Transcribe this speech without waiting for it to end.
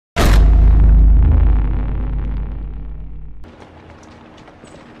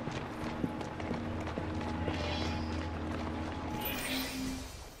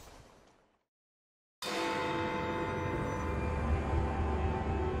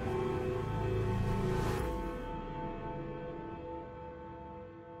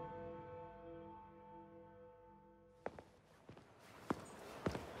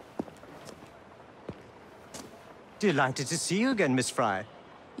Delighted to see you again, Miss Fry.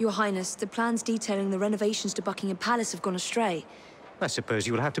 Your Highness, the plans detailing the renovations to Buckingham Palace have gone astray. I suppose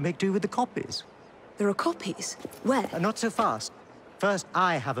you will have to make do with the copies. There are copies? Where? Not so fast. First,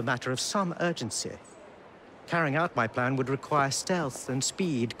 I have a matter of some urgency. Carrying out my plan would require stealth and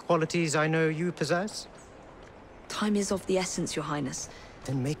speed, qualities I know you possess. Time is of the essence, Your Highness.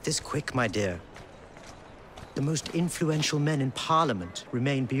 Then make this quick, my dear. The most influential men in Parliament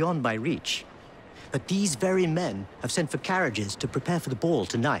remain beyond my reach. But these very men have sent for carriages to prepare for the ball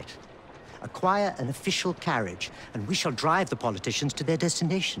tonight. Acquire an official carriage, and we shall drive the politicians to their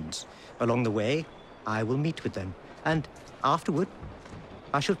destinations. Along the way, I will meet with them. And afterward,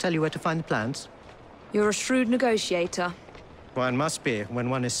 I shall tell you where to find the plans. You're a shrewd negotiator. One must be when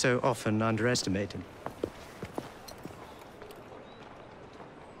one is so often underestimated.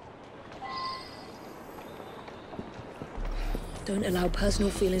 Don't allow personal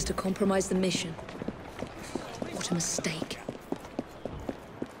feelings to compromise the mission. What a mistake.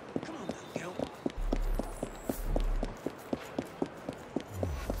 Come on, now, Gil.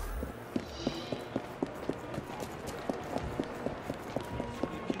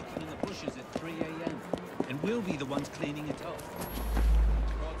 We're puking in the bushes at 3 a.m. and we'll be the ones cleaning it up.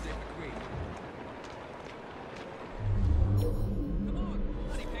 Come on,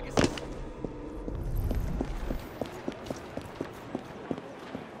 bloody Pegasus.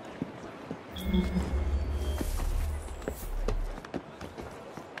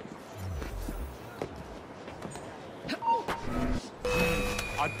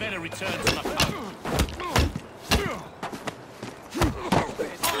 I'd better return to the pub.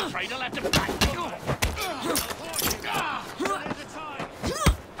 I'm afraid I'll have to back you up.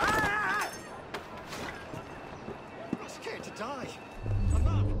 I'm scared to die. I'm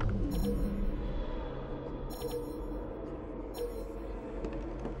not.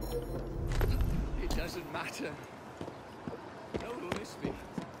 It doesn't matter. No one will miss me.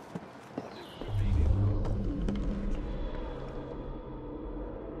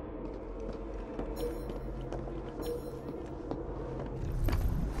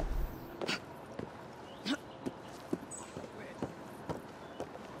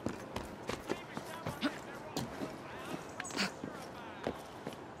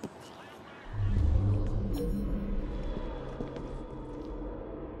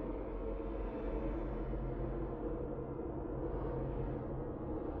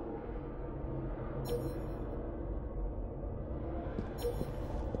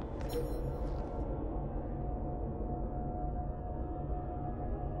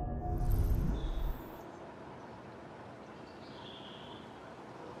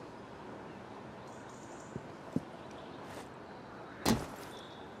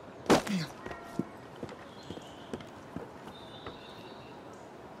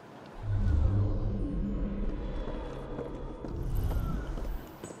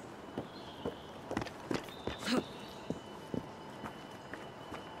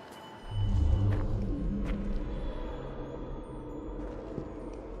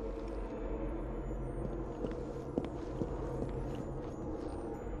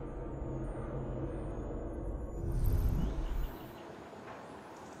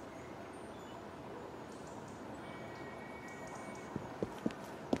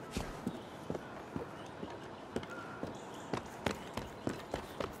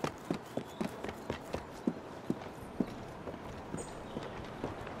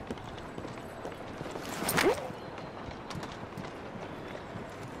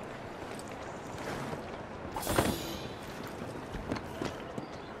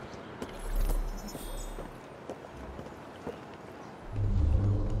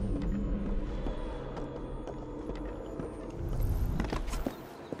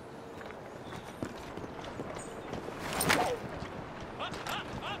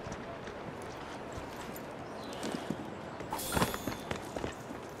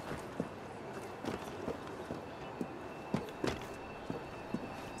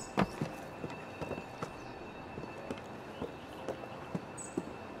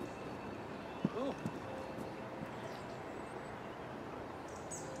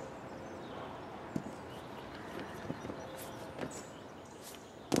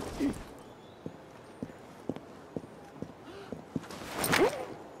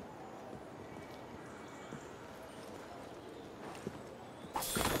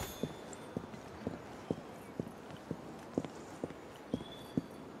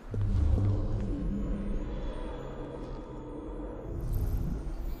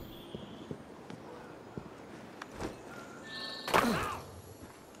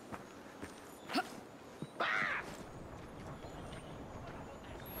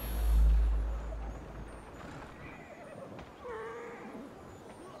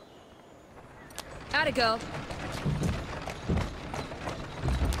 Atta girl.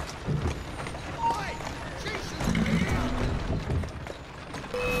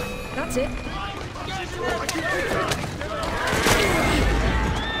 That's it.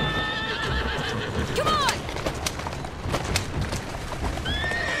 Come on!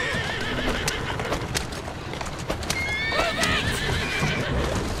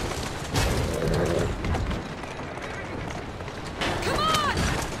 Come on!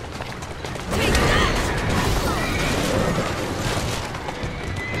 Take that!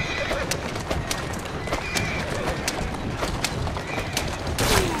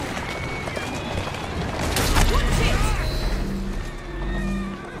 Watch it!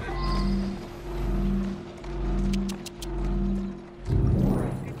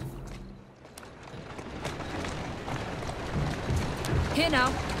 Here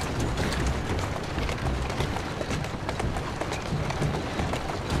now.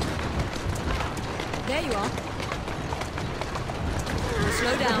 There you are.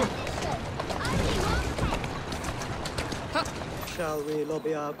 Slow down. Huh. Shall we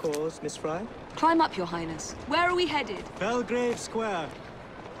lobby our cause, Miss Fry? Climb up, Your Highness. Where are we headed? Belgrave Square.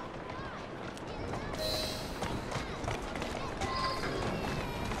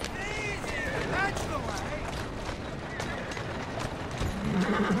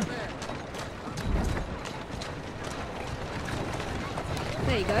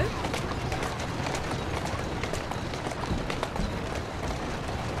 There you go.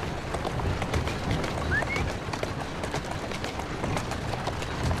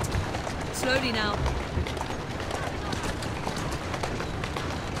 Slowly now.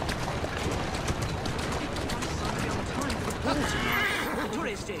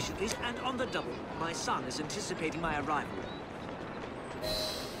 Victoria Station, please, and on the double. My son is anticipating my arrival.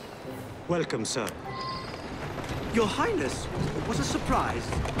 Welcome, sir. Your Highness, what a surprise.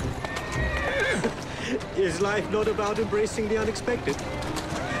 Is life not about embracing the unexpected?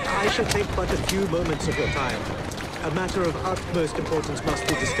 I shall take but a few moments of your time. A matter of utmost importance must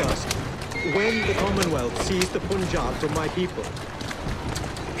be discussed. When the Commonwealth seized the Punjab from my people,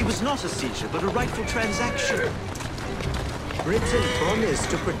 It was not a seizure, but a rightful transaction. Britain promised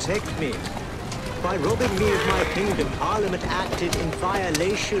to protect me. By robbing me of my kingdom, Parliament acted in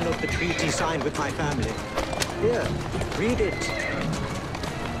violation of the treaty signed with my family. Here, read it.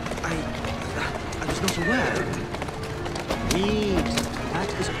 I was not aware. Read. That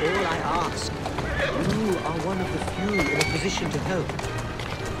is all I ask. You are one of the few in a position to help.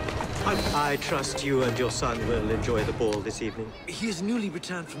 I trust you and your son will enjoy the ball this evening. He is newly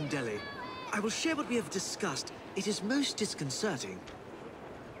returned from Delhi. I will share what we have discussed. It is most disconcerting.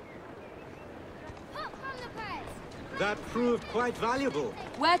 That proved quite valuable.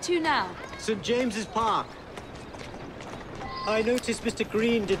 Where to now? St. James's Park. I noticed Mr.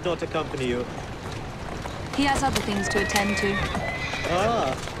 Green did not accompany you. He has other things to attend to.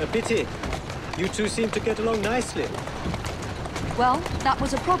 Ah, a pity. You two seem to get along nicely. Well, that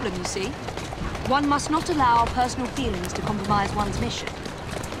was a problem, you see. One must not allow our personal feelings to compromise one's mission.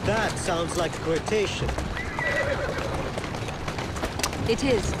 That sounds like a quotation. It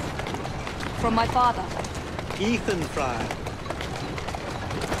is. From my father. Ethan Fry.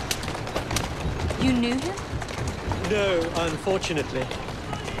 You knew him? No, unfortunately.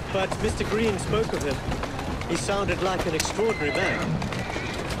 But Mr. Green spoke of him. He sounded like an extraordinary man.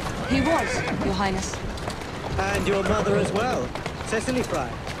 He was, Your Highness. And your mother as well, Cecily Fry.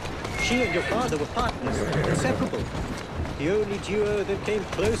 She and your father were partners, inseparable. The only duo that came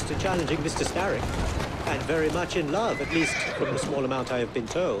close to challenging Mr. Starrick. And very much in love, at least from the small amount I have been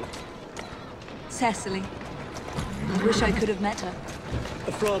told. Cecily. I wish I could have met her.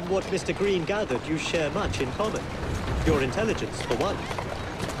 From what Mr. Green gathered, you share much in common. Your intelligence, for one.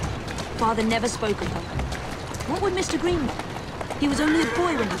 Father never spoke of her. What would Mr. Green know? He was only a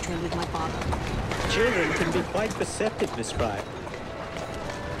boy when he trained with my father. Children can be quite perceptive, Miss Fry.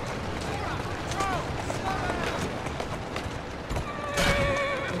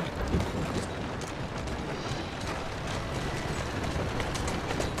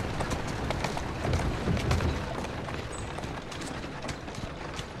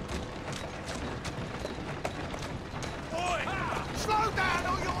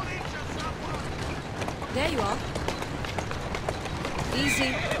 There you are.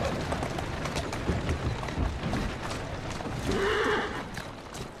 Easy.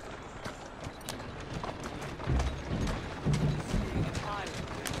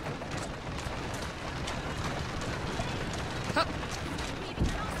 Hup.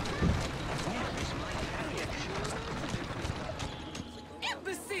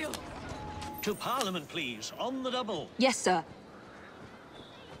 Imbecile! To Parliament, please, on the double. Yes, sir.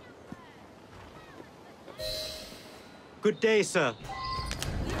 Good day, sir.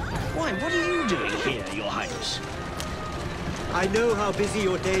 Why, what are you doing here, Your Highness? I know how busy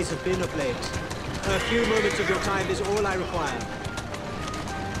your days have been of late. A few moments of your time is all I require.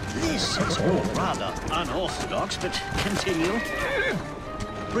 This is all rather unorthodox, but continue.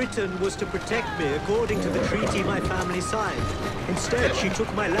 Britain was to protect me according to the treaty my family signed. Instead, she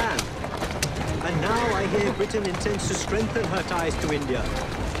took my land. And now I hear Britain intends to strengthen her ties to India.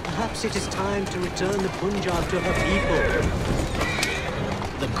 Perhaps it is time to return the Punjab to her people.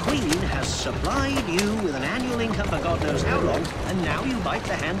 The Queen has supplied you with an annual income for God knows how long, and now you bite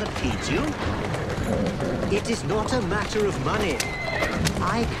the hand that feeds you? It is not a matter of money.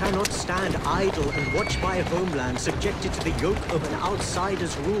 I cannot stand idle and watch my homeland subjected to the yoke of an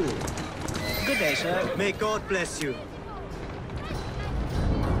outsider's rule. Good day, sir. May God bless you.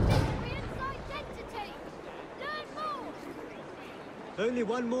 Only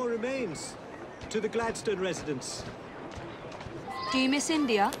one more remains. To the Gladstone residence. Do you miss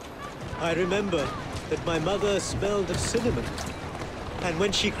India? I remember that my mother smelled of cinnamon. And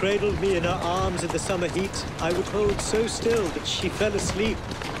when she cradled me in her arms in the summer heat, I would hold so still that she fell asleep.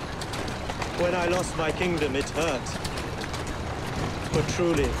 When I lost my kingdom, it hurt. But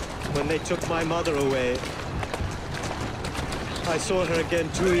truly, when they took my mother away, I saw her again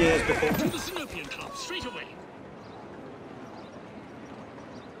 2 years before. To the Syndicate Club, straight away.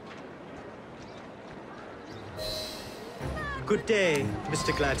 Good day,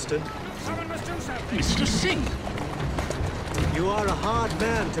 Mr. Gladstone. Someone must do something. Mr. Singh! You are a hard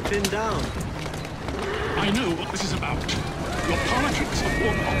man to pin down. I know what this is about. Your politics have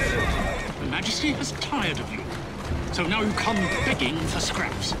worn off. Her Majesty has tired of you. So now you come begging for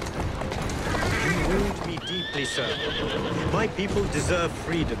scraps. You wound me deeply, sir. My people deserve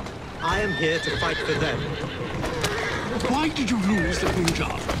freedom. I am here to fight for them. Why did you lose the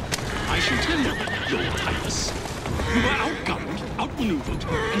Punjab? I shall tell you, Your Highness. You were outgunned, outmaneuvered,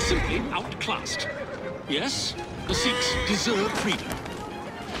 and simply outclassed. Yes, the Sikhs deserve freedom.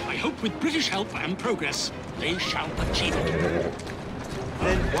 I hope with British help and progress, they shall achieve it.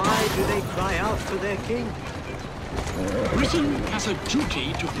 Then why do they cry out for their king? Britain has a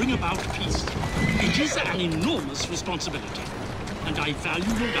duty to bring about peace. It is an enormous responsibility, and I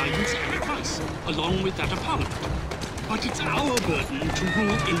value your guidance and advice, along with that of Parliament. But it's our burden to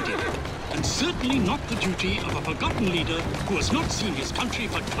rule India, and certainly not the duty of a forgotten leader who has not seen his country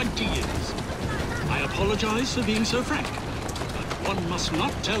for 20 years. I apologize for being so frank, but one must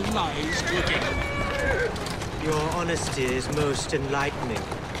not tell lies to a king. Your honesty is most enlightening.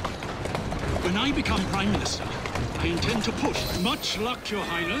 When I become Prime Minister, I intend to push. Much luck, Your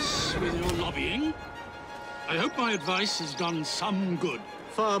Highness, with your lobbying. I hope my advice has done some good.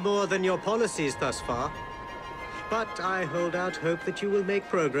 Far more than your policies thus far. But I hold out hope that you will make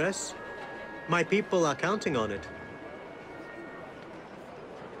progress. My people are counting on it.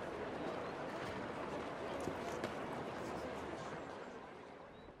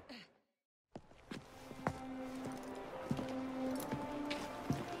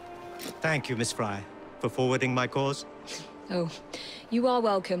 Thank you, Miss Fry, for forwarding my cause. Oh, you are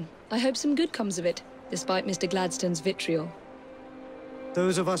welcome. I hope some good comes of it, despite Mr. Gladstone's vitriol.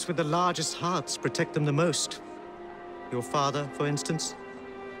 Those of us with the largest hearts protect them the most. Your father, for instance.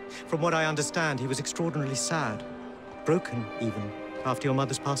 From what I understand, he was extraordinarily sad. Broken, even, after your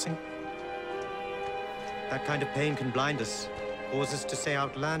mother's passing. That kind of pain can blind us, cause us to say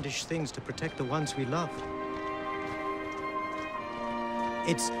outlandish things to protect the ones we love.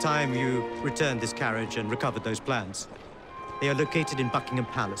 It's time you returned this carriage and recovered those plans. They are located in Buckingham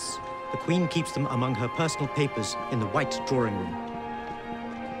Palace. The Queen keeps them among her personal papers in the White Drawing Room.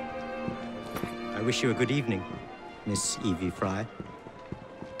 I wish you a good evening, Miss Evie Fry.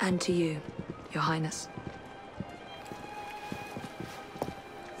 And to you, Your Highness.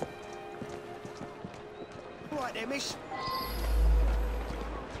 Right there, miss.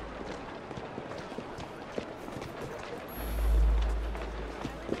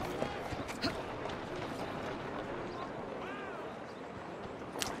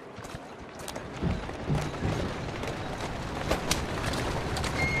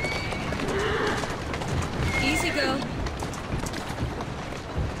 Easy, girl.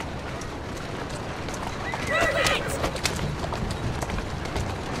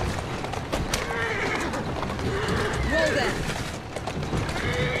 Roll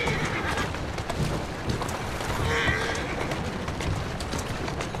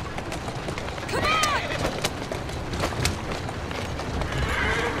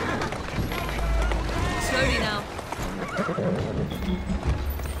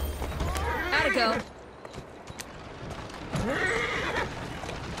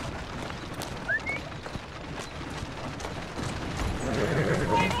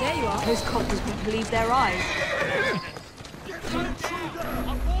Those coppers wouldn't believe their eyes.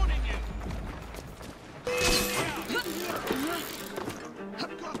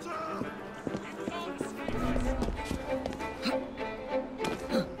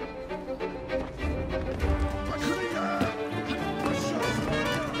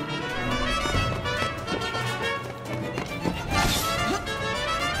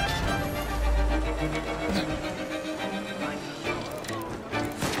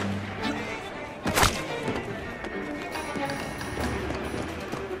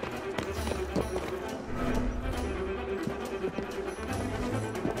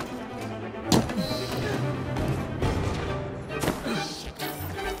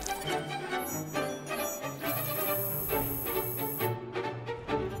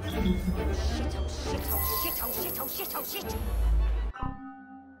 Shit, oh shit, oh shit, oh shit, oh shit, oh shit!